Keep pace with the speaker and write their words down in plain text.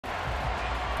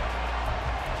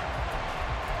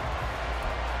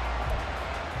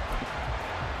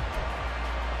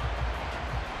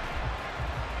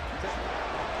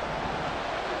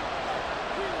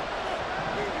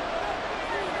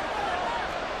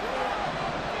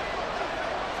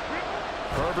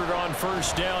Herbert on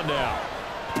first down now.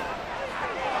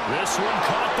 This one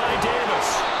caught by Davis.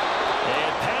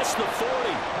 And past the 40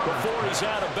 before he's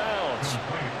out of bounds.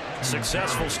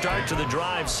 Successful start to the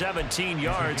drive, 17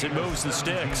 yards, and moves the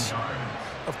sticks.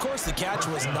 Of course, the catch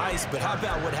was nice, but how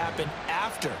about what happened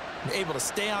after? Able to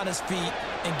stay on his feet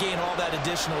and gain all that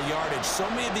additional yardage. So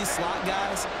many of these slot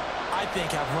guys, I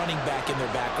think, have running back in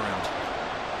their background.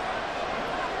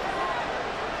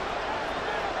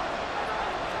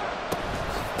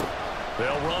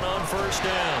 They'll run on first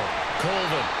down.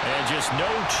 Colvin, and just no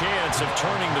chance of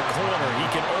turning the corner. He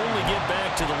can only get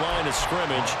back to the line of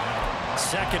scrimmage.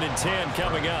 2nd and 10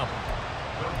 coming up.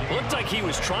 Looked like he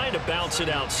was trying to bounce it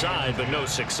outside, but no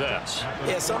success.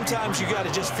 Yeah, sometimes you got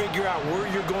to just figure out where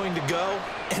you're going to go,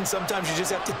 and sometimes you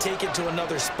just have to take it to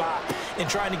another spot. In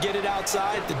trying to get it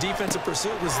outside, the defensive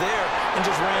pursuit was there and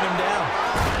just ran him down.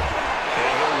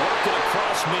 And he'll work it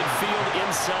across midfield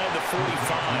inside the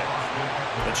 45.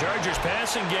 The Chargers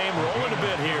passing game rolling a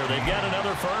bit here. They've got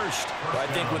another first. I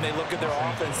think when they look at their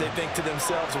offense, they think to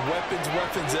themselves, weapons,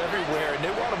 weapons everywhere, and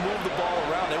they want to move the ball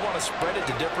around. They want to spread it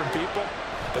to different people.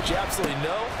 But you absolutely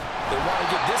know they want to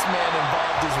get this man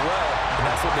involved as well, and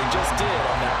that's what they just did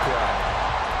on that play.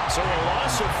 So a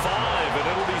loss of 5, and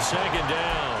it'll be 2nd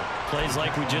down. Plays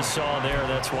like we just saw there.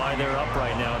 That's why they're up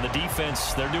right now. And the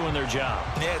defense, they're doing their job.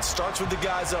 Yeah, it starts with the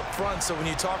guys up front. So when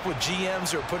you talk with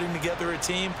GMs who are putting together a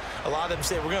team, a lot of them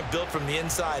say we're going to build from the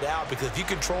inside out, because if you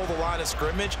control the line of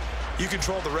scrimmage, you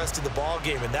control the rest of the ball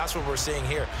game, and that's what we're seeing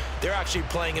here. They're actually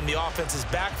playing in the offense's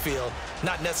backfield,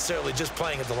 not necessarily just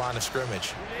playing at the line of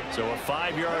scrimmage. So a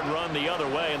 5-yard run the other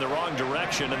way in the wrong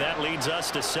direction, and that leads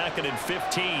us to 2nd and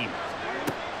 15.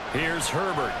 Here's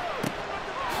Herbert.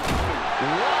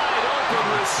 Wide open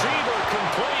receiver,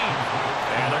 complete.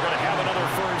 And they're going to have another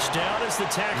first down as the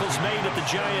tackle's made at the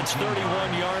Giants'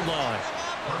 31-yard line.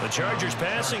 The Chargers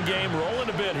passing game rolling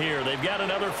a bit here. They've got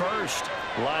another first.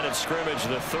 Line of scrimmage,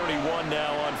 the 31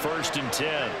 now on 1st and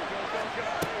 10.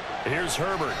 Here's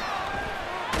Herbert.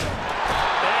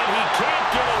 And he can't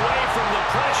get away from the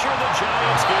pressure. The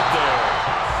Giants get there.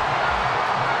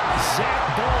 Zach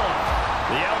Ball,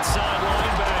 the outside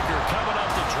linebacker, coming up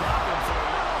to drop him for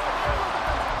a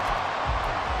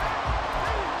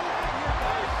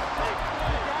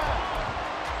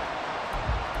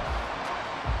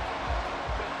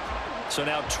So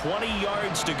now 20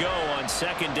 yards to go on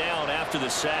 2nd down after the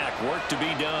sack. Work to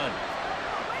be done.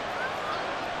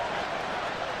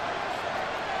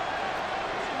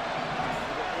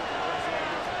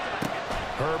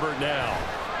 Herbert now.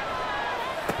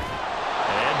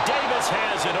 And Davis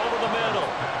has it over the middle.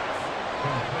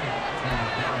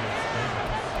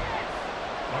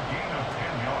 A gain of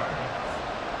 10 yards.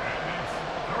 And it's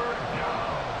 3rd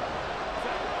down.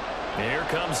 Here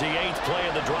comes the 8th play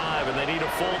of the drive, and they need a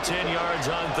full 10 yards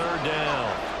on 3rd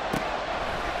down.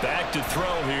 Back to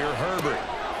throw here, Herbert.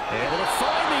 Able to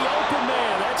find the open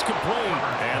man. That's complete.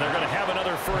 And they're going to have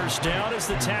another first down as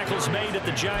the tackle's made at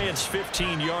the Giants'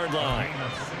 15-yard line.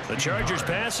 The Chargers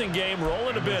passing game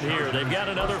rolling a bit here. They've got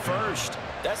another first.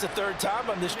 That's the 3rd time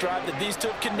on this drive that these two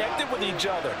have connected with each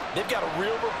other. They've got a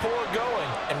real rapport going.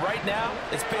 And right now,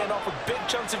 it's paying off with big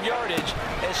chunks of yardage,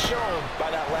 as shown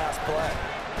by that last play.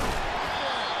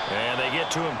 And they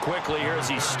get to him quickly here as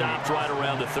he stopped right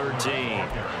around the 13.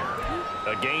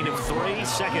 A gain of 3,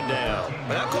 2nd down.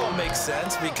 Well, that call makes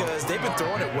sense because they've been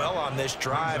throwing it well on this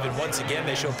drive, and once again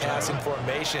they show passing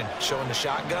formation, showing the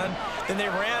shotgun. Then they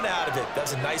ran out of it.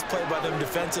 That's a nice play by them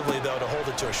defensively, though, to hold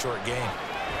it to a short gain.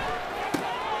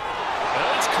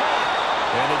 Well, it's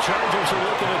caught. And the Chargers are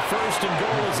looking at 1st and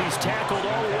goal as he's tackled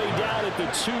all the way down at the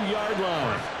 2-yard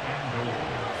line.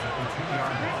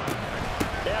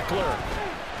 Eckler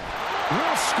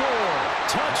will score.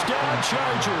 Touchdown,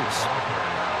 Chargers.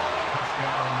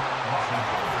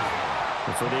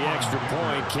 And for the extra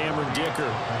point, Cameron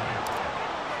Dicker.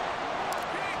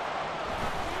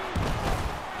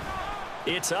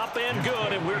 It's up and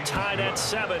good, and we're tied at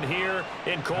 7 here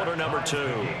in quarter number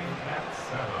 2.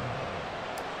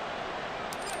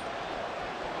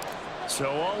 So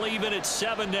all even at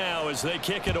 7 now as they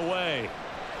kick it away.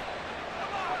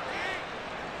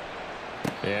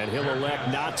 And he'll elect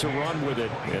not to run with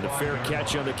it. And a fair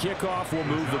catch on the kickoff will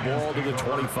move the ball to the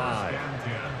 25.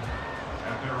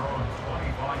 At their own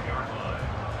 25-yard line.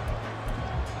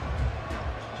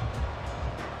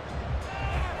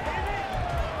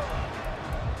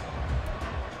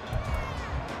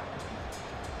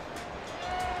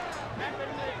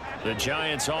 The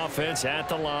Giants offense at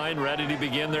the line, ready to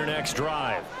begin their next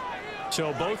drive.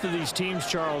 So both of these teams,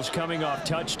 Charles, coming off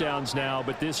touchdowns now,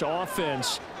 but this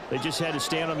offense They just had to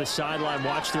stand on the sideline,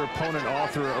 watch their opponent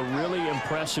author a really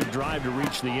impressive drive to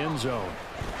reach the end zone.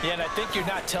 Yeah, and I think you're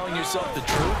not telling yourself the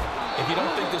truth if you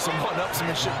don't think there's some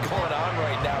one-upsmanship going on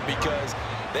right now, because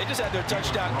they just had their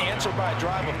touchdown answered by a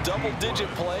drive of double-digit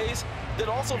plays that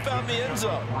also found the end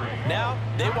zone. Now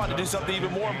they want to do something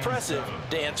even more impressive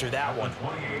to answer that one.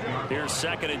 Here's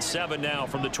 2nd and 7 now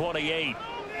from the 28.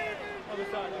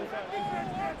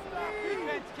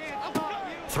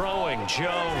 Throwing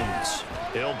Jones.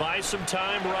 He'll buy some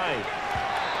time right.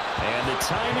 And the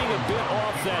timing a bit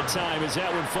off that time as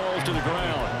that one falls to the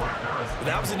ground.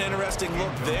 That was an interesting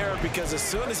look there, because as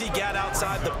soon as he got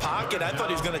outside the pocket, I thought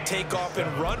he was going to take off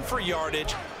and run for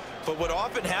yardage. But what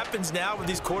often happens now with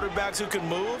these quarterbacks who can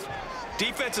move,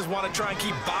 defenses want to try and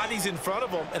keep bodies in front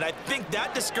of them, and I think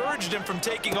that discouraged him from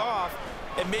taking off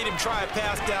and made him try a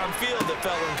pass downfield that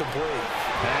fell incomplete.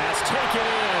 Pass taken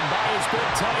in by his big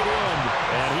tight end,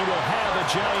 and he will have a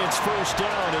Giants first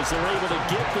down as they're able to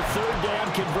get the 3rd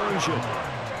down conversion.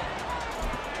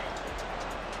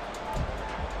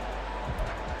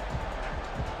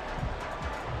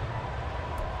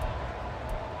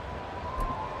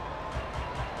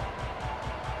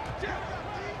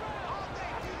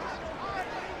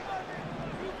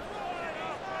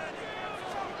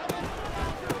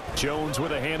 Jones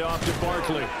with a handoff to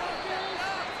Barkley.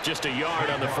 Just a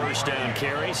yard on the first down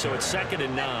carry, so it's 2nd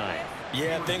and 9.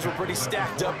 Yeah, things were pretty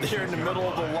stacked up there in the middle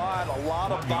of the line. A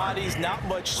lot of bodies, not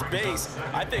much space.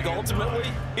 I think ultimately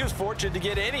he was fortunate to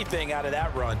get anything out of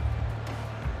that run.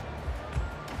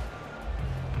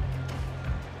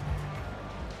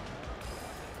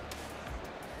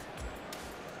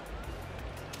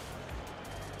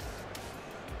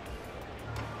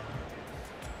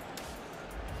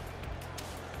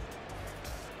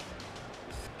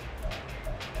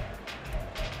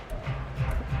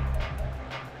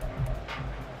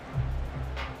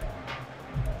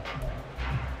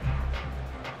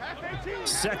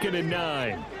 Second and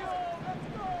 9.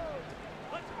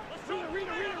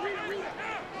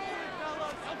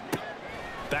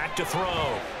 Back to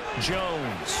throw.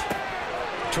 Jones.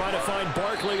 Trying to find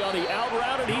Barkley on the out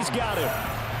route, and he's got him.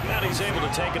 And he's able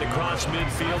to take it across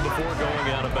midfield before going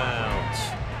out of bounds.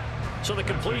 So the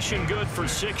completion good for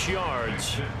 6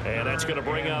 yards, and that's going to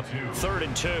bring up 3rd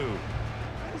and 2.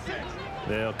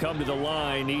 They'll come to the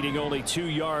line needing only 2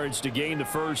 yards to gain the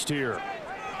first here.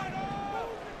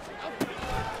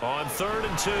 On 3rd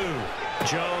and 2,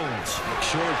 Jones.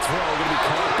 Short throw going to be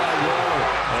caught by Waller.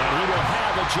 And he will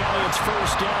have a Giants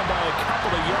first down by a couple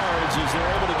of yards as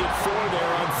they're able to get 4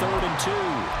 there on 3rd and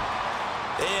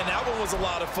 2. And that one was a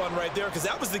lot of fun right there, because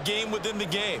that was the game within the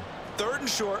game. 3rd and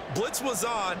short, blitz was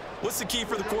on. What's the key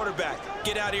for the quarterback?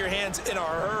 Get out of your hands in a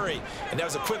hurry. And that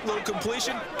was a quick little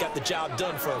completion. Got the job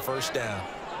done for a first down.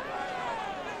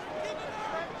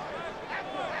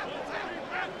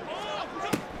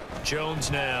 Jones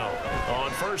now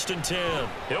on 1st and 10.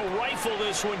 He'll rifle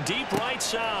this one deep right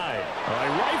side. All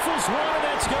right, rifles one,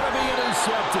 that's going to be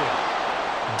intercepted.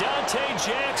 Dante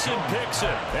Jackson picks it.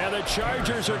 And the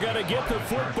Chargers are going to get the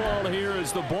football here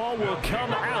as the ball will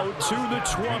come out to the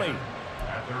 20.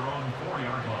 At their own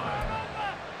 4-yard line.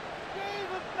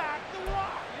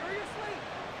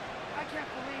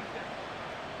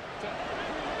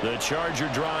 The Charger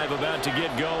drive about to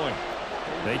get going.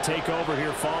 They take over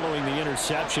here following the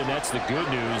interception. That's the good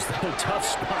news. The tough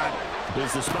spot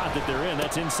is the spot that they're in.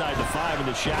 That's inside the 5 in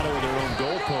the shadow of their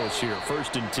own goalpost here.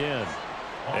 1st and 10.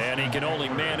 And he can only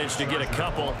manage to get a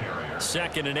couple.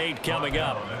 2nd and 8 coming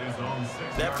up.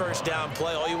 That first down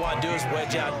play, all you want to do is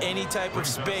wedge out any type of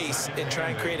space and try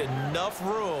and create enough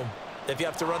room that if you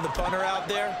have to run the punter out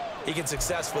there, he can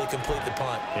successfully complete the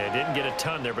punt. Yeah, didn't get a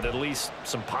ton there, but at least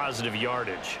some positive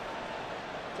yardage.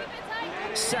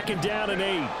 2nd down and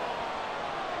 8.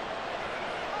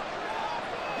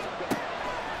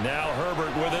 Now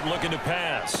Herbert with it, looking to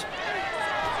pass.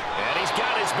 And he's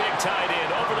got his big tight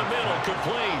end over the middle,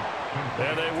 complete.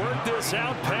 And they work this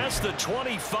out past the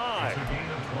 25.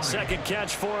 2nd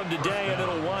catch for him today, and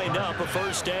it'll wind up a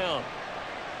first down.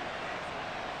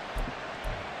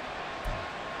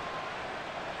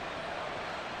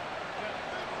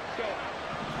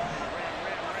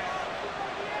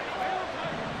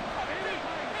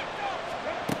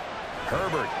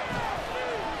 Herbert.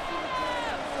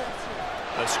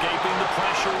 Escaping the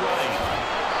pressure right.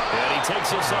 And he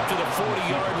takes us up to the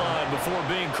 40-yard line before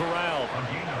being corralled.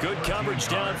 Good coverage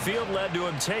downfield led to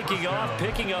him taking off,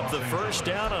 picking up the first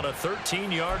down on a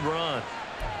 13-yard run.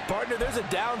 Partner, there's a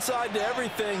downside to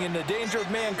everything, and the danger of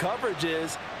man coverage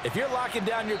is if you're locking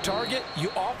down your target, you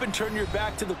often turn your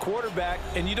back to the quarterback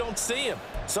and you don't see him.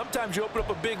 Sometimes you open up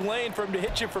a big lane for him to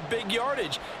hit you for big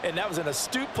yardage, and that was an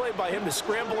astute play by him to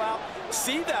scramble out,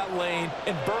 see that lane,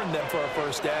 and burn them for a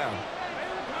first down.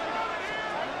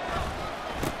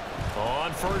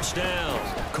 On first down,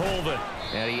 Colvin.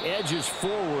 And he edges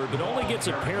forward, but only gets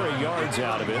a pair of yards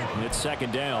out of it, and it's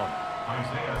second down.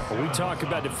 When we talk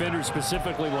about defenders,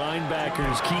 specifically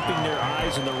linebackers, keeping their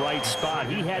eyes in the right spot,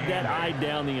 he had that eye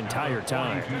down the entire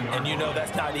time. And you know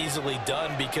that's not easily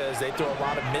done because they throw a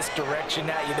lot of misdirection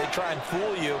at you. They try and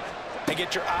fool you and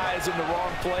get your eyes in the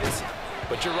wrong place.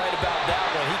 But you're right about that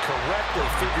one. He correctly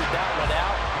figured that one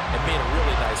out and made a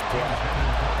really nice play.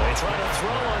 They try to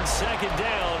throw on second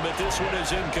down, but this one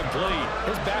is incomplete.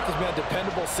 His back has been a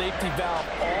dependable safety valve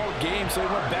all game, so he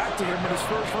went back to him when his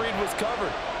first read was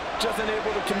covered. Just unable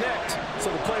to connect,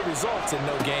 so the play results in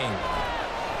no gain.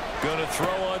 Going to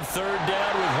throw on third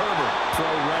down with Herbert. Throw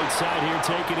right side here,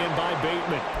 taken in by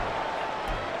Bateman.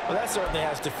 Well, that certainly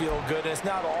has to feel good, and it's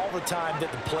not all the time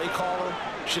that the play caller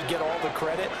should get all the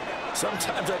credit.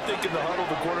 Sometimes I think in the huddle,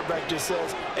 the quarterback just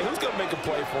says, hey, who's going to make a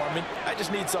play for me? I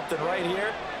just need something right here.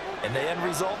 And the end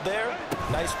result there,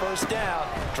 nice first down.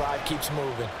 Drive keeps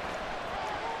moving.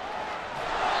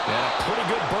 And a pretty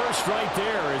good burst right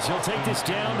there as he'll take this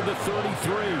down to the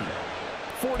 33.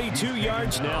 42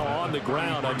 yards now on the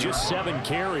ground on just 7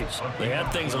 carries. They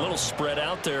had things a little spread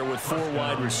out there with 4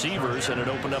 wide receivers, and it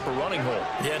opened up a running hole.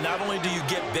 Yeah, not only do you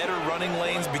get better running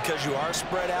lanes because you are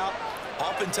spread out,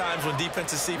 oftentimes when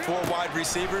defenses see 4 wide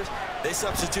receivers, they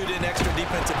substitute in extra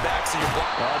defensive backs. So you're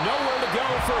nowhere to go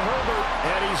for Herbert,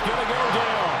 and he's going to go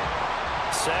down.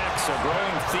 Sacks a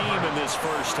growing theme in this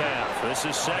first half. This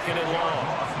is second and long.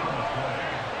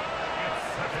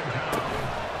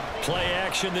 Play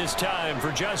action this time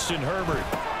for Justin Herbert.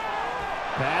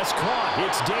 Pass caught.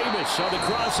 It's Davis on the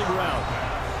crossing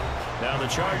route. Now the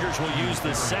Chargers will use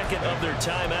the second of their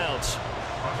timeouts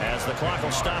as the clock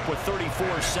will stop with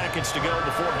 34 seconds to go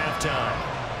before halftime.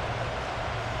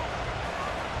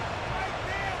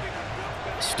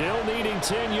 Still needing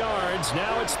 10 yards.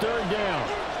 Now it's third down.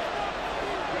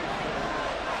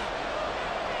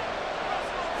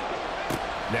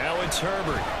 Now it's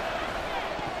Herbert.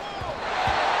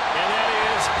 And that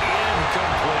is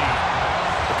incomplete.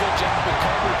 A good job with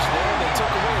coverage there. They took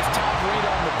away his top read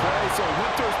on the play, so he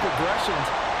went through his progressions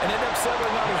and ended up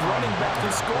settling on his running back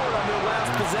who scored on their last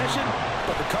possession,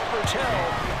 but the coverage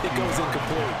held. It goes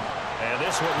incomplete. And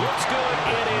this one looks good.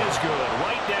 It is good.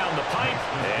 Right down the pipe,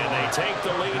 and they take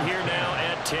the lead here now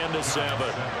at 10-7.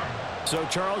 So,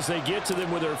 Charles, they get to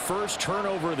them with their first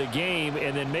turnover of the game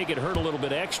and then make it hurt a little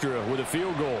bit extra with a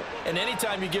field goal. And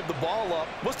anytime you give the ball up,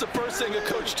 what's the first thing a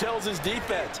coach tells his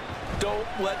defense? Don't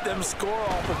let them score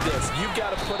off of this. You've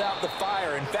got to put out the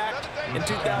fire. In fact, in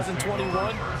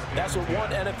 2021, that's what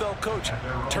one NFL coach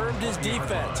termed his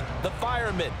defense. The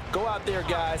firemen. Go out there,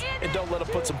 guys, and don't let them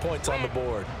put some points on the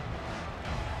board.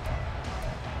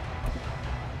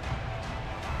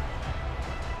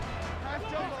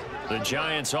 The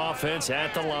Giants offense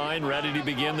at the line, ready to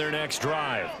begin their next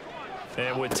drive.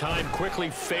 And with time quickly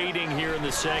fading here in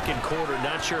the second quarter,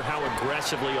 not sure how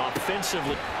aggressively,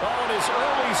 offensively. Oh, and his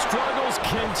early struggles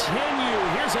continue.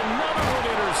 Here's another one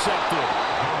intercepted.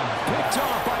 Picked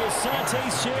off by Asante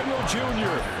Samuel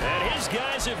Jr. And his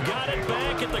guys have got it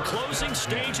back at the closing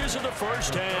stages of the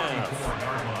first half.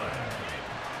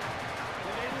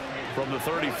 From the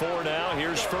 34 now,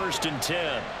 here's 1st and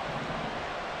 10.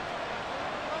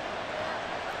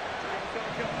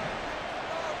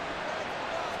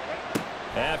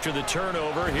 After the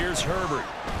turnover, here's Herbert.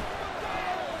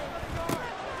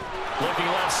 Looking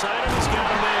left side, and he's got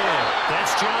a man.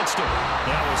 That's Johnston.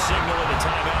 Now we're signaling a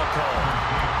timeout call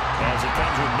as it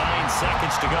comes with 9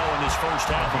 seconds to go in this first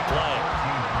half of play.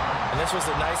 And this was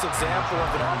a nice example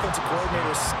of an offensive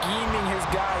coordinator scheming his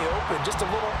guy open. Just a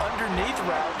little underneath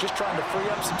route, just trying to free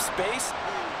up some space,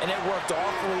 and it worked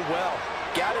awfully well.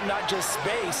 Got him not just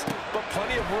space, but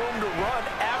plenty of room to run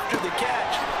after the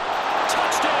catch.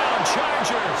 Touchdown,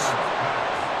 Chargers.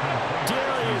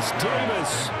 Darius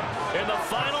Davis in the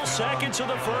final seconds of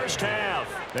the first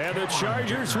half. And the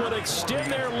Chargers would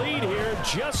extend their lead here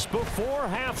just before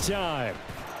halftime.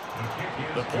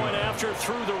 The point after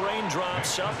through the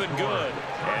raindrops, up and good.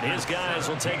 And his guys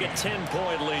will take a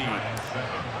 10-point lead.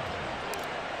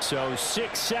 So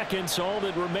 6 seconds, all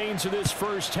that remains of this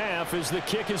first half as the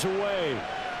kick is away.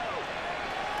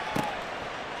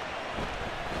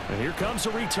 And here comes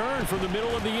a return from the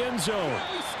middle of the end zone.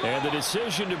 And the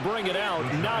decision to bring it out,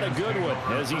 not a good one,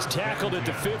 as he's tackled at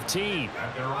the 15.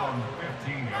 At their own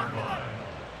 15-yard line.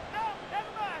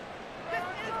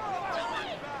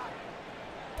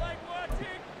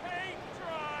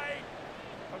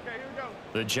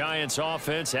 The Giants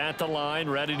offense at the line,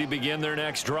 ready to begin their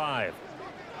next drive.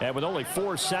 And with only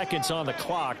 4 seconds on the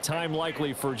clock, time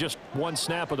likely for just one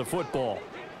snap of the football.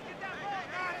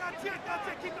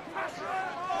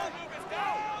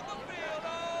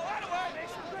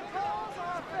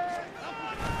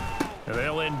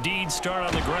 They'll indeed start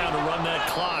on the ground to run that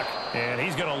clock. And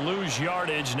he's going to lose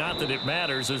yardage. Not that it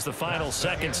matters as the final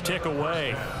seconds tick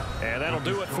away. And that'll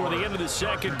do it for the end of the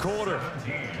second quarter.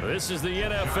 This is the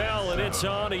NFL, and it's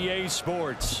on EA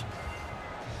Sports.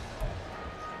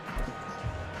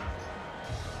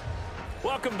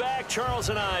 Welcome back. Charles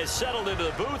and I settled into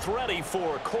the booth, ready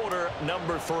for quarter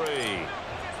number 3.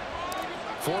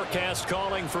 Forecast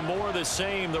calling for more of the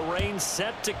same. The rain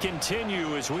set to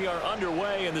continue as we are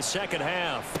underway in the second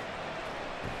half.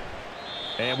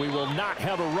 And we will not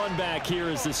have a run back here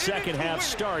as the second half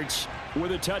starts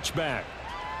with a touchback.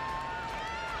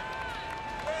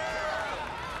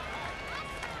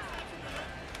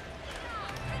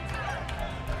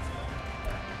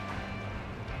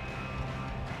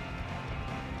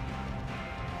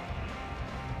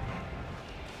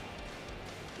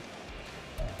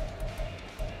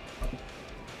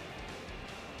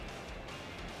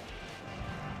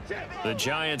 The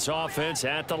Giants offense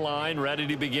at the line, ready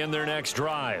to begin their next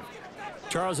drive.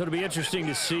 Charles, it'll be interesting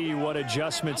to see what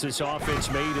adjustments this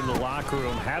offense made in the locker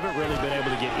room. Haven't really been able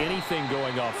to get anything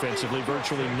going offensively,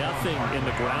 virtually nothing in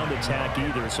the ground attack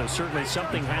either. So certainly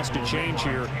something has to change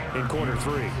here in quarter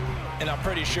 3. And I'm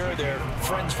pretty sure their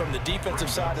friends from the defensive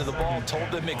side of the ball told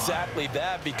them exactly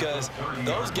that, because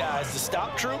those guys, the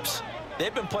stop troops,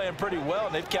 they've been playing pretty well,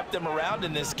 and they've kept them around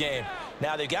in this game.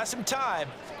 Now, they've got some time.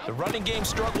 The running game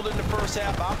struggled in the first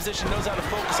half. Opposition knows how to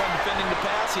focus on defending the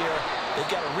pass here. They've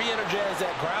got to re-energize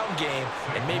that ground game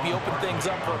and maybe open things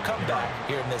up for a comeback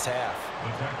here in this half.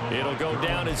 It'll go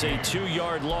down as a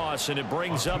 2-yard loss, and it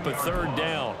brings up a 3rd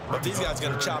down. But these guys are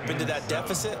going to chop into that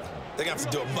deficit. They're going to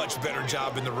have to do a much better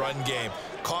job in the run game.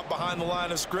 Caught behind the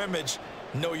line of scrimmage,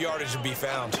 no yardage to be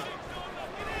found.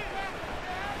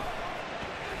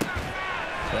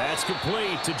 That's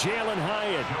complete to Jalen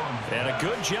Hyatt. And a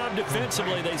good job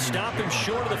defensively. They stop him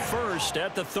short of the first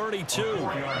at the 32.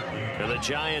 And the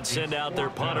Giants send out their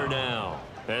punter now.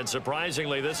 And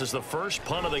surprisingly, this is the first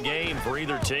punt of the game for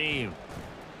either team.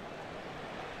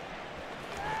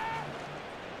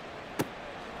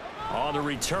 On the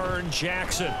return,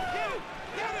 Jackson.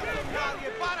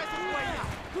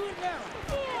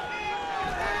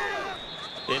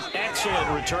 An excellent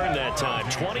return that time,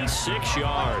 26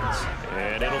 yards.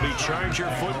 And it'll be Charger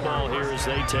football here as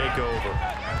they take over.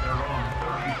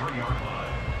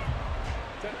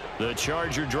 The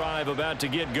Charger drive about to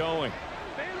get going.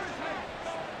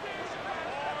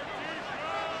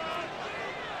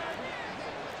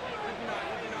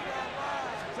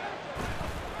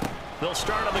 They'll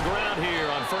start on the ground here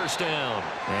on 1st down.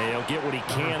 And he'll get what he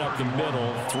can up the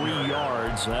middle, 3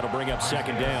 yards. That'll bring up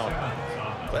 2nd down.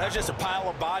 Well, that's just a pile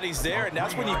of bodies there, and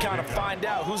that's when you kind of find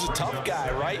out who's a tough guy,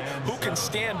 right? Who can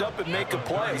stand up and make a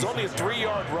play. It was only a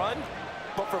 3-yard run,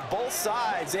 but for both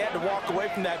sides, they had to walk away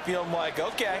from that feeling like,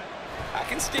 okay, I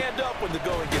can stand up when the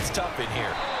going gets tough in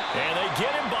here. And they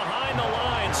get him behind the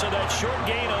line, so that short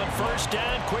gain on 1st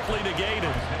down quickly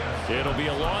negated. It'll be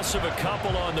a loss of a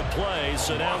couple on the play,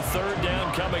 so now 3rd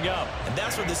down coming up. And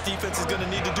that's what this defense is going to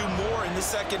need to do more in the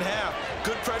second half.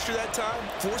 Good pressure that time,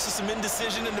 forces some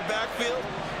indecision in the backfield.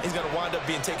 He's going to wind up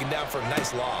being taken down for a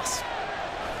nice loss.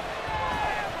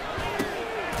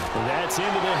 That's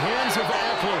into the hands of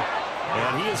Eckler.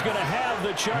 And he is going to have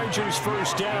the Chargers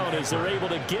 1st down as they're able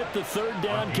to get the 3rd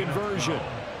down conversion.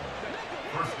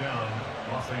 1st down,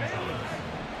 Los Angeles.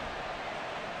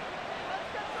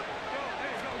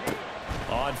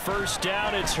 On 1st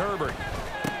down, it's Herbert.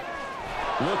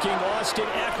 Looking Austin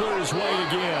Eckler's way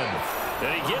again.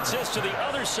 And he gets us to the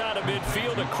other side of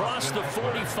midfield across the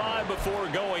 45 before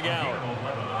going out.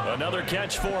 Another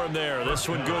catch for him there. This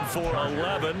one good for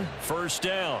 11. 1st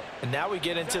down. And now we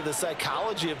get into the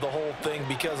psychology of the whole thing,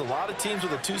 because a lot of teams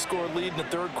with a 2-score lead in the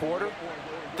 3rd quarter,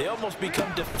 they almost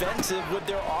become defensive with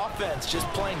their offense, just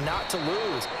playing not to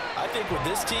lose. I think with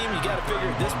this team, you got to figure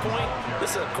at this point,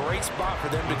 this is a great spot for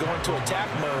them to go into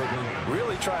attack mode,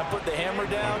 really try and put the hammer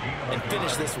down and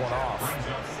finish this one off.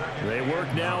 They work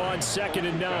now on 2nd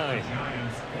and 9.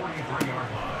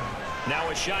 Now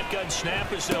a shotgun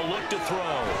snap as they'll look to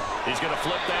throw. He's going to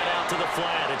flip that out to the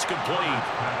flat. It's complete.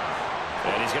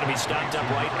 And he's going to be stopped up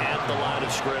right at the line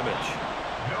of scrimmage.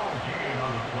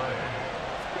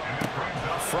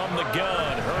 From the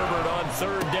gun, Herbert on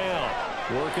 3rd down.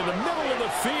 Working the middle of the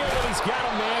field, and he's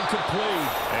got a man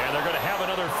complete. And they're going to have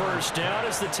another first down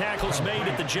as the tackle's made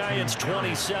at the Giants'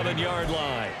 27-yard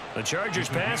line. The Chargers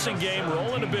passing game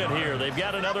rolling a bit here. They've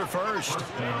got another first.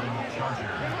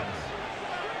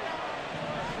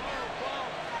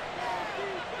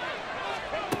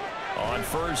 On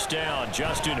first down,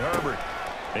 Justin Herbert.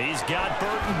 He's got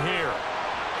Burton here.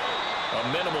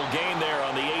 A minimal gain there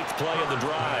on the 8th play of the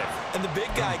drive. And the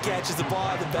big guy catches the ball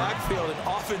out of the backfield, and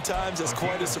oftentimes it's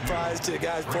quite a surprise to the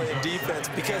guys playing defense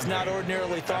because not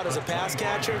ordinarily thought as a pass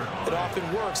catcher, it often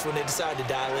works when they decide to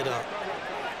dial it up.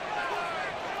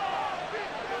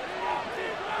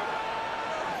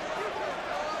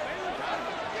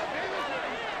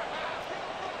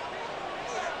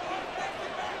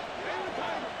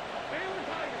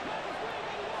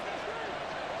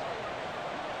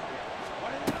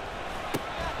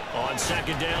 On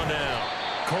second down now,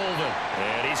 Colvin.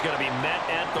 And he's going to be met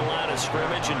at the line of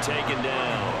scrimmage and taken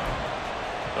down.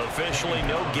 Officially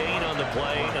no gain on the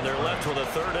play, and they're left with a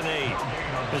 3rd and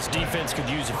 8. This defense could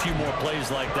use a few more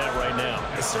plays like that right now.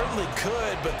 It certainly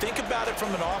could, but think about it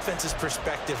from an offense's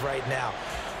perspective right now.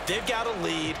 They've got a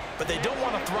lead, but they don't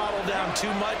want to throttle down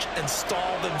too much and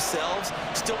stall themselves.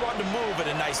 Still want to move at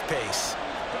a nice pace.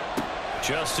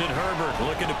 Justin Herbert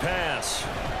looking to pass.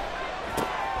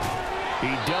 He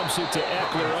dumps it to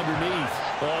Eckler underneath.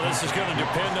 Well, this is going to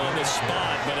depend on the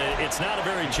spot, but it's not a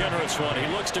very generous one. He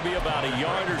looks to be about a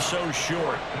yard or so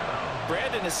short.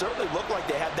 Brandon, it certainly looked like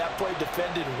they had that play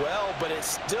defended well, but it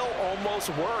still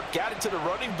almost worked. Got it to the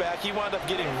running back. He wound up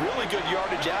getting really good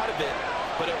yardage out of it,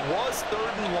 but it was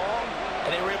 3rd and long,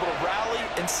 and they were able to rally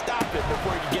and stop it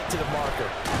before he could get to the marker.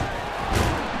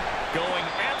 Going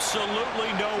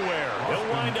absolutely nowhere. He'll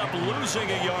wind up losing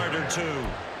a yard or two.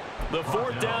 The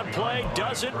 4th down play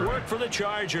doesn't work for the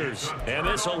Chargers. And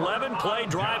this 11-play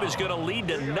drive is going to lead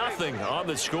to nothing on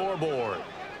the scoreboard.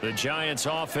 The Giants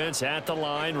offense at the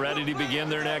line, ready to begin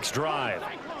their next drive.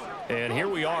 And here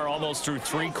we are almost through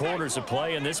 3 quarters of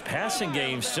play, and this passing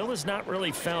game still has not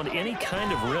really found any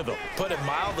kind of rhythm. Put it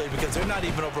mildly, because they're not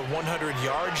even over 100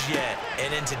 yards yet.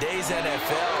 And in today's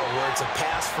NFL, where it's a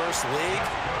pass-first league,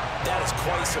 that is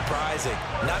quite surprising.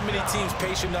 Not many teams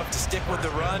patient enough to stick with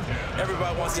the run.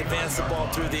 Everybody wants to advance the ball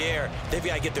through the air. They've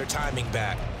got to get their timing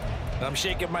back. I'm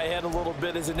shaking my head a little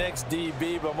bit as an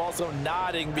ex-DB, but I'm also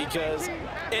nodding because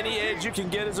any edge you can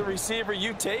get as a receiver,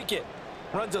 you take it.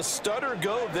 Runs a stutter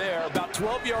go there, about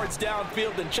 12 yards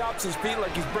downfield, and chops his feet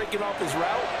like he's breaking off his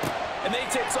route. And then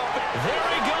he takes off. There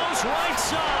he goes, right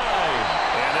side.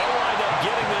 And they'll wind up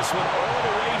getting this one all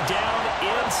the way down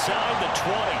inside the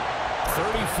 20.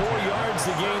 34 yards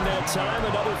to gain that time,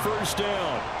 another first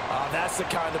down. That's the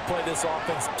kind of play this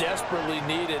offense desperately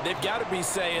needed. They've got to be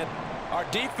saying, our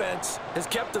defense has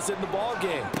kept us in the ball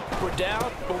game. We're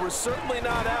down, but we're certainly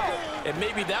not out. And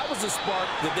maybe that was the spark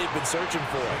that they've been searching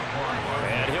for.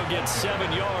 And he'll get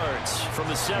 7 yards from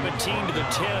the 17 to the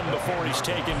 10 before he's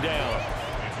taken down.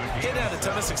 He hadn't had a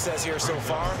ton of success here so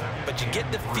far, but you get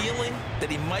the feeling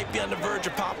that he might be on the verge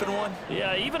of popping one.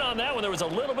 Yeah, even on that one, there was a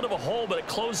little bit of a hole, but it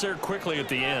closed there quickly at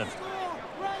the end.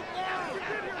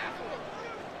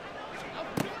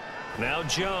 Now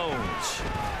Jones.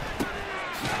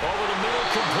 Over the middle,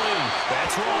 complete.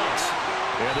 That's Ross.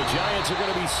 And the Giants are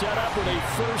going to be set up with a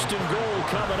 1st and goal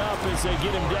coming up as they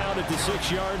get him down at the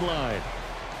 6-yard line.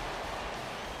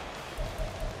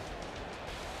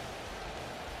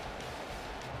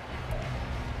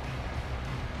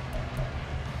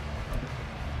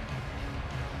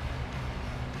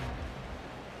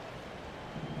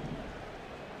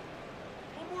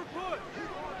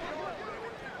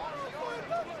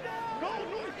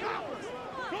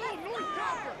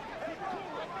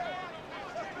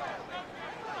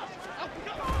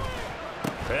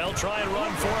 They'll try and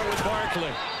run for it with Barkley.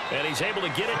 And he's able to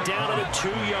get it down to the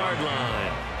 2-yard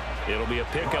line. It'll be a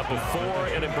pickup of 4,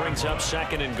 and it brings up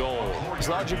 2nd and goal. It's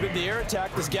largely been the air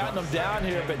attack that's gotten them down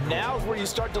here, but now's where you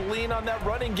start to lean on that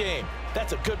running game.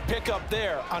 That's a good pickup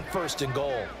there on 1st and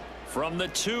goal. From the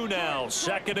 2 now,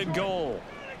 2nd and goal.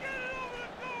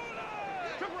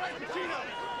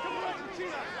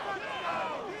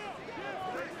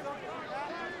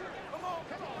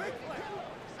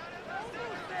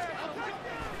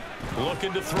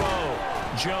 Looking to throw.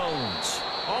 Jones.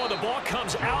 Oh, the ball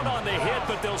comes out on the hit,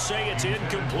 but they'll say it's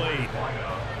incomplete.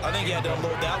 I think he had to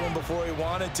unload that one before he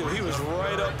wanted to. He was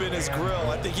right up in his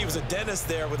grill. I think he was a dentist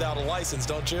there without a license,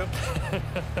 don't you?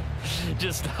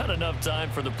 Just not enough time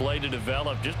for the play to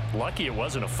develop. Just lucky it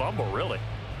wasn't a fumble, really.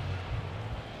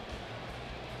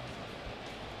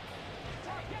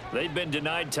 They've been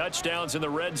denied touchdowns in the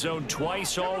red zone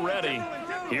twice already.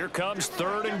 Here comes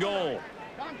 3rd and goal.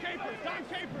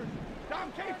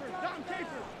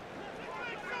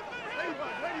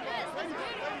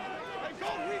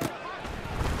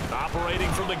 Operating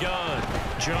from the gun,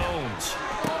 Jones.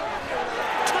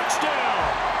 Touchdown!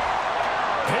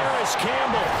 Paris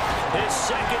Campbell, his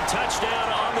second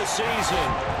touchdown on the season.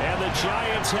 And the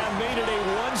Giants have made it a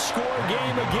one-score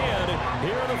game again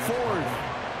here in the fourth.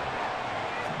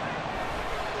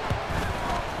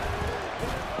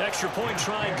 Extra point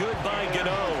try good by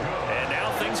Gano. And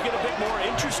now things get a bit more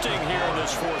interesting here in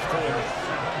this fourth quarter.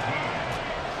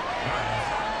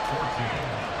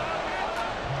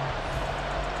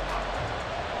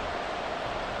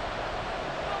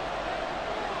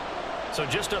 So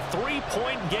just a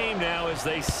 3-point game now as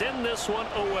they send this one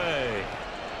away.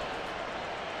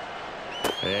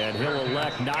 And he'll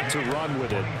elect not to run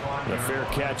with it. The fair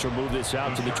catch will move this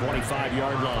out to the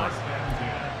 25-yard line.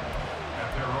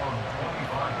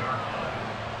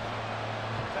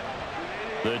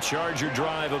 The Charger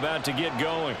drive about to get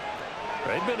going.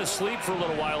 They've been asleep for a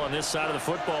little while on this side of the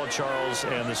football, Charles,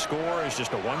 and the score is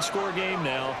just a one-score game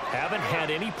now. Haven't had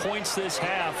any points this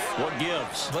half. What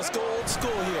gives? Let's go old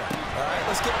school here. All right,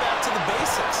 let's get back to the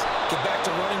basics. Get back to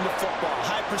running the football,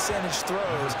 high percentage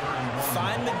throws.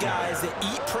 Find the guys that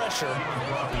eat pressure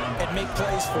and make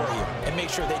plays for you and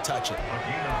make sure they touch it.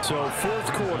 So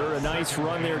fourth quarter, a nice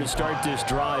run there to start this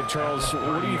drive. Charles,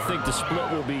 what do you think the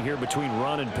split will be here between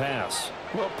run and pass?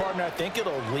 Well, partner, I think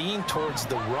it'll lean towards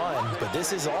the run, but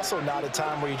this is also not a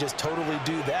time where you just totally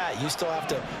do that. You still have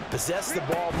to possess the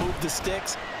ball, move the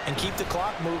sticks, and keep the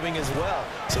clock moving as well.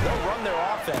 So they'll run their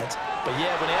offense, but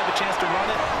yeah, when they have a chance to run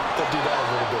it, they'll do that a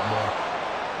little bit more.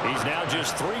 He's now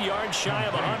just 3 yards shy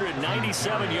of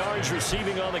 197 yards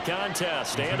receiving on the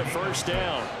contest and a first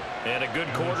down. And a good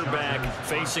quarterback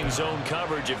facing zone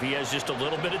coverage. If he has just a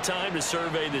little bit of time to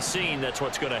survey the scene, that's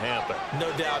what's going to happen. No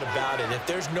doubt about it. If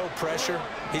there's no pressure,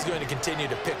 he's going to continue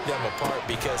to pick them apart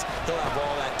because he'll have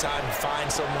all that time to find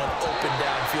someone open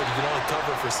downfield. You can only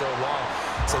cover for so long.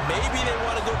 So maybe they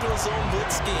want to go to a zone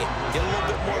blitz scheme, get a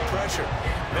little bit more pressure.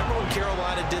 Remember when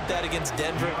Carolina did that against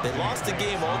Denver? They lost the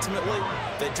game ultimately.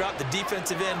 They dropped the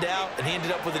defensive end out, and he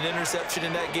ended up with an interception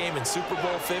in that game in Super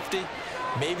Bowl 50.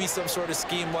 Maybe some sort of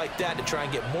scheme like that to try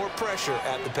and get more pressure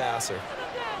at the passer.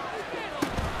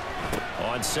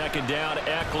 On second down,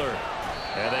 Eckler.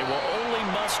 And they will only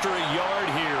muster a yard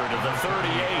here to the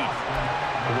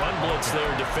 38. Run blitz there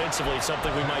defensively,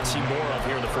 something we might see more of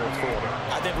here in the fourth quarter.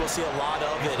 I think we'll see a lot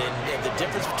of it, and the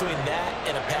difference between that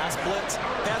and a pass blitz,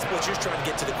 you're trying to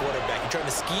get to the quarterback. You're trying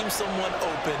to scheme someone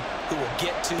open who will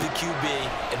get to the QB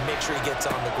and make sure he gets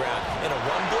on the ground. In a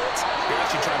run blitz, you're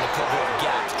actually trying to cover up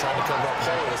gaps, trying to cover up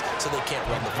holes so they can't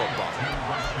run the football.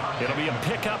 It'll be a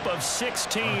pickup of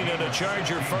 16 and a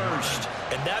Charger first.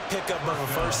 And that pickup of a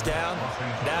first down,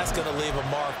 that's going to leave a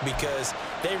mark because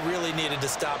they really needed to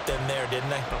stop them there,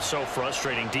 didn't they? So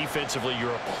frustrating. Defensively,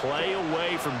 you're a play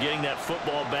away from getting that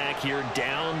football back here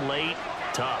down late.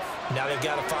 Tough. Now they've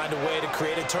got to find a way to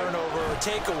create a turnover or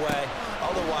takeaway.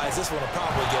 Otherwise, this one will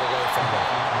probably get away from them.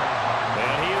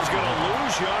 And he is going to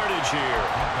lose yardage here.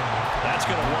 That's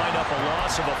going to wind up a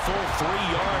loss of a full 3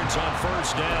 yards on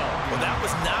first down. Well, that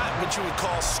was not what you would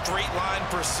call straight line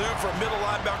pursuit for a middle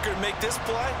linebacker to make this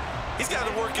play. He's got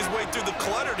to work his way through the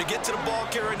clutter to get to the ball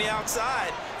carrier on the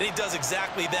outside, and he does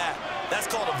exactly that.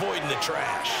 That's called avoiding the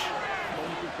trash.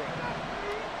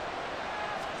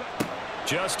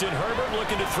 Justin Herbert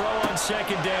looking to throw on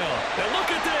second down. And look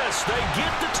at this. They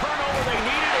get the turnover they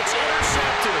needed. It's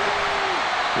intercepted.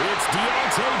 It's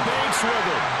Deontay Banks with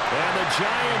it. And the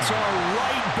Giants are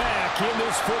right back in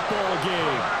this football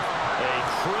game. A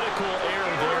critical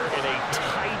error there in a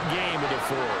tight game in the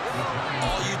fourth.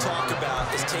 All you talk about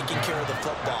is taking care of the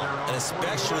football, and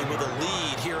especially with a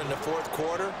lead here in the fourth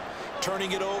quarter.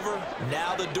 Turning it over,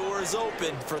 now the door is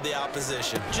open for the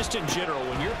opposition. Just in general,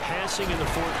 when you're passing in the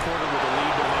fourth quarter with a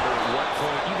lead, no matter what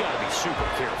point, you got to be super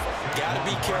careful. Got to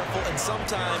be careful, and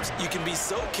sometimes you can be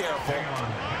so careful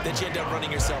that you end up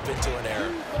running yourself into an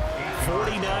error.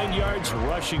 49 yards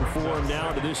rushing for him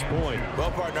now to this point.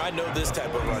 Well, partner, I know this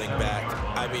type of running back.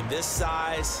 I mean, this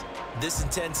size, this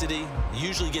intensity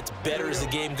usually gets better as the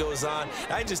game goes on.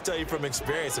 I can just tell you from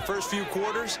experience, the first few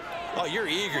quarters, oh, you're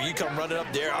eager. You come running up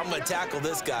there, I'm going to tackle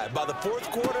this guy. By the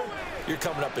fourth quarter, you're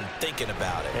coming up and thinking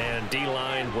about it. And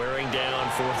D-line wearing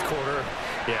down fourth quarter.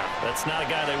 Yeah, that's not a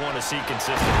guy they want to see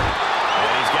consistently. And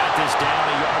he's got this down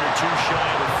a yard or two shy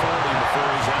of the 40 before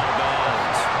he's out of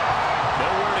bounds.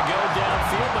 Nowhere to go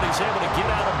downfield, but he's able to get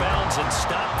out of bounds and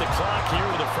stop the clock here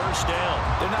with a first down.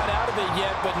 They're not out of it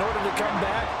yet, but in order to come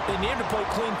back, they need to play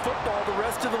clean football the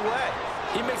rest of the way.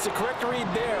 He makes the correct read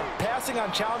there, passing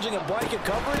on challenging a blanket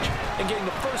coverage and getting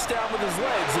the first down with his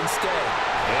legs instead.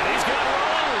 And he's got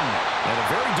room. And a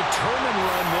very determined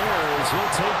run there as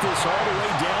he'll take this all the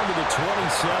way down to the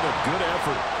 27. Good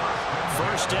effort.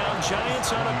 First down,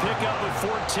 Giants on a pickup at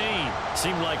 14.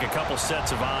 Seemed like a couple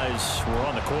sets of eyes were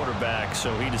on the quarterback,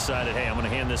 so he decided, hey, I'm going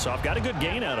to hand this off. Got a good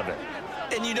gain out of it.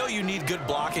 And you know you need good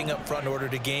blocking up front in order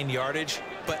to gain yardage,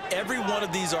 but every one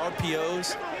of these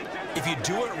RPOs, if you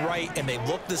do it right and they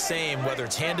look the same, whether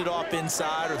it's handed off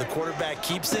inside or the quarterback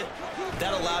keeps it,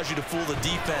 that allows you to fool the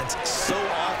defense so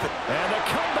often. And the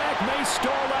comeback may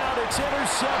stall out. It's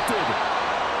intercepted.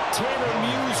 Tanner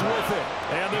Muse with it.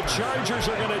 And the Chargers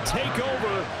are going to take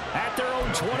over at their own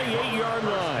 28-yard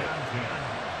line.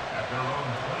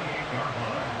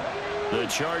 The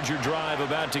Charger drive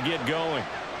about to get going.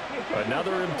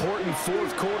 Another important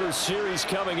fourth-quarter series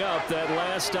coming up. That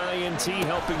last INT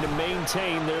helping to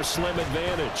maintain their slim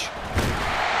advantage.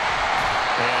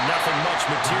 And nothing much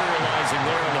materializing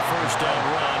there on the first down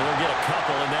run. He'll get a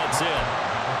couple, and that's it.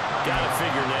 Got to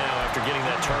figure now, after getting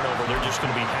that turnover, they're just going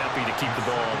to be happy to keep the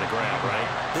ball on the ground, right?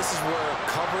 This is where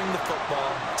covering the football,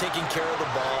 taking care of the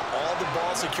ball, all the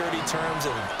ball security terms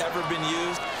that have ever been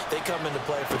used, they come into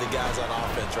play for the guys on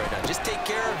offense right now. Just take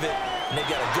care of it, and they've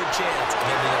got a good chance of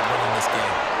ending up winning this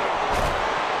game.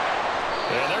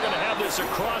 And they're going to have this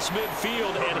across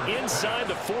midfield and inside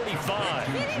the 45.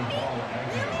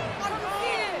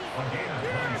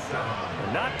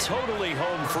 Not totally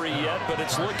home free yet, but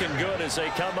it's looking good as they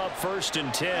come up 1st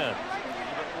and 10.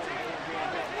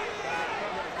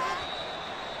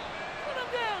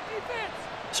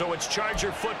 So it's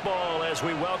Charger football as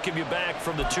we welcome you back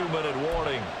from the 2-minute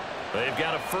warning. They've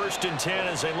got a 1st and 10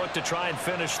 as they look to try and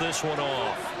finish this one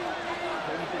off.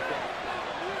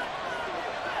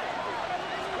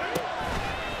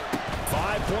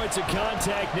 Points of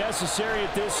contact necessary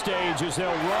at this stage as they'll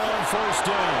run on 1st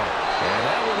down. And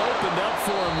that one opened up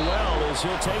for him well as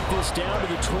he'll take this down to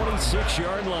the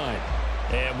 26-yard line.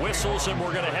 And whistles, and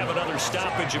we're going to have another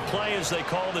stoppage of play as they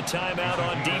call the timeout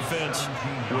on defense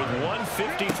with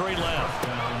 1:53 left.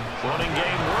 Running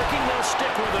game working, they'll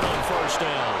stick with it on 1st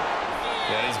down.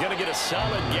 And he's going to get a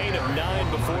solid gain of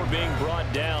 9 before being brought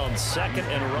down. 2nd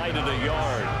and right at a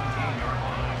yard.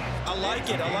 I like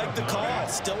it. I like the call.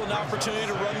 Still an opportunity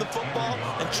to run the football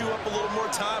and chew up a little more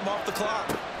time off the clock.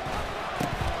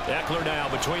 Eckler now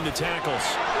between the tackles.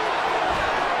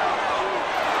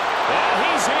 And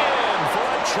he's in for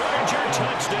a Charger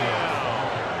touchdown.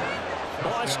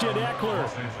 Austin Eckler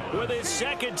with his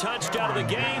 2nd touchdown of the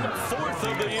game, 4th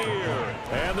of the year.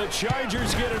 And the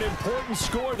Chargers get an important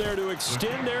score there to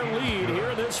extend their lead here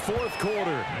in this 4th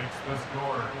quarter.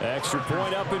 Extra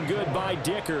point up and good by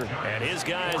Dicker. And his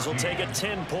guys will take a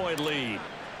 10-point lead.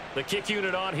 The kick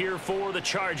unit on here for the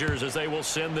Chargers as they will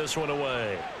send this one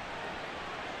away.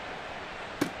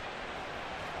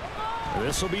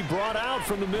 This will be brought out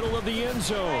from the middle of the end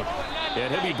zone.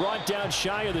 And he'll be brought down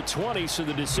shy of the 20, so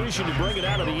the decision to bring it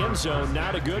out of the end zone,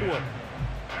 not a good one.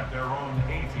 At their own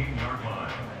 18-yard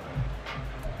line.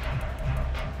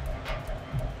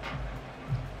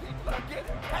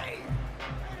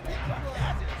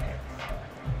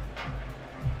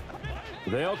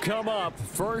 They'll come up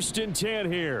 1st and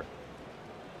 10 here.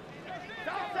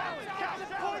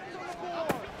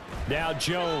 Now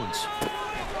Jones.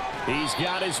 He's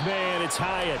got his man. It's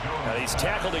Hyatt. He's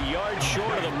tackled a yard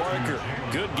short of the marker.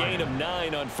 Good gain of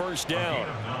 9 on 1st down.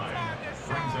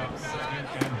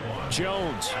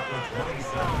 Jones.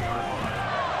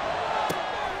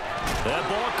 That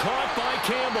ball caught by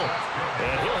Campbell.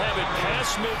 And he'll have it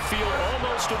past midfield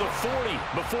almost to the 40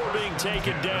 before being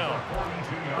taken down.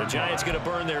 The Giants going to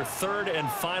burn their 3rd and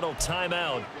final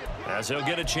timeout as they'll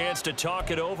get a chance to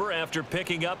talk it over after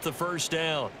picking up the 1st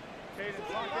down.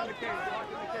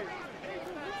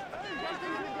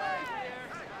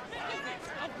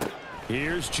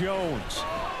 Here's Jones.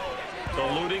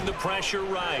 Eluding the pressure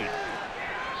right.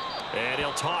 And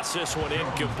he'll toss this one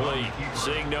incomplete.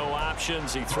 Seeing no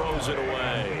options, he throws it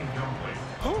away.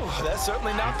 Whew, that's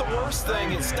certainly not the worst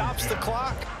thing. It stops the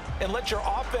clock and lets your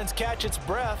offense catch its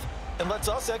breath and lets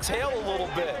us exhale a little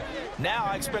bit. Now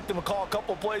I expect them to call a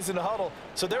couple plays in the huddle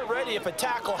so they're ready if a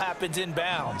tackle happens in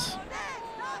bounds.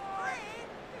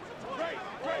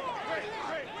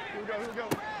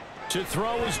 To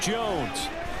throw is Jones.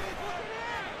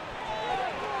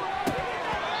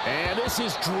 And this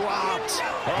is dropped.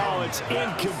 Oh, it's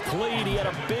incomplete. He had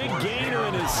a big gainer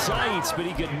in his sights, but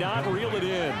he could not reel it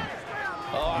in.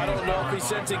 Oh, I don't know if he's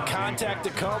sensing contact to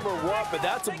come or what, but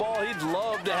that's a ball he'd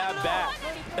love to have back.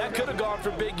 That could have gone for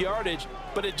big yardage,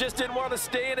 but it just didn't want to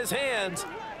stay in his hands.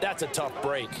 That's a tough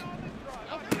break.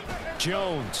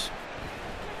 Jones.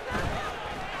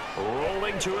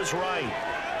 Rolling to his right.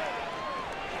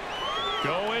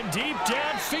 Going deep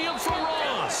downfield for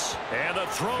Ross. And the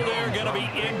throw there going to be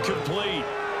incomplete.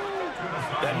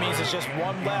 That means it's just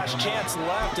one last chance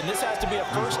left, and this has to be a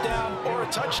first down or a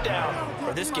touchdown,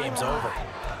 or this game's over.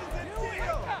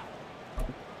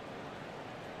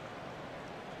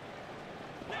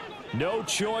 No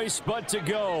choice but to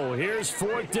go. Here's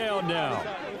fourth down now.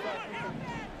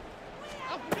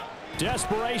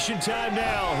 Desperation time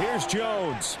now. Here's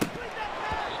Jones.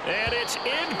 And it's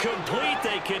incomplete.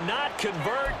 They cannot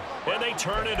convert, and they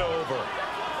turn it over.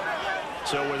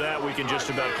 So with that, we can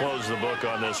just about close the book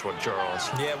on this one, Charles.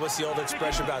 Yeah, what's the old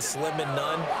expression about slim and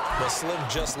none? Well, Slim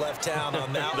just left town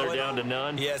on that one. They're down to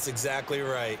none? Yes, exactly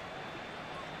right.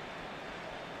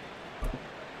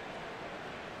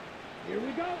 Here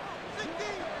we go.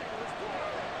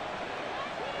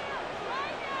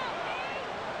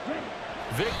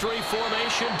 Victory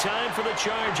formation time for the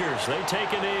Chargers. They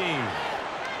take a knee.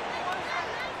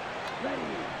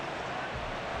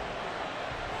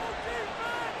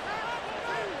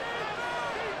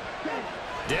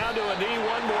 Down to a knee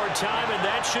one more time, and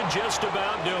that should just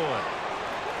about do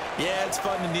it. Yeah, it's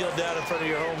fun to kneel down in front of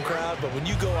your home crowd, but when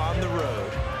you go on the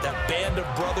road, that band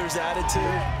of brothers attitude,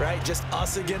 right, just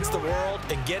us against the world,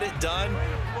 and get it done,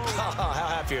 how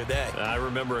happy are they? I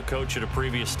remember a coach at a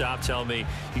previous stop telling me,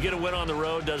 you get a win on the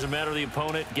road, doesn't matter the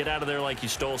opponent, get out of there like you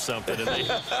stole something, and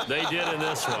they did in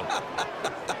this one.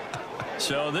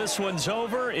 So this one's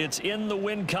over. It's in the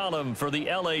win column for the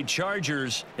LA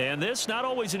Chargers. And this, not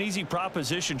always an easy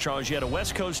proposition, Charles. You had a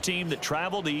West Coast team that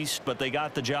traveled east, but they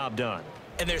got the job done.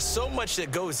 And there's so much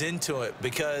that goes into it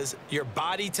because your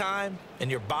body time and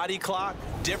your body clock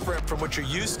different from what you're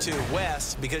used to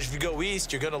west, because if you go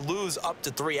east, you're going to lose up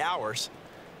to 3 hours,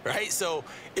 right? So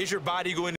is your body going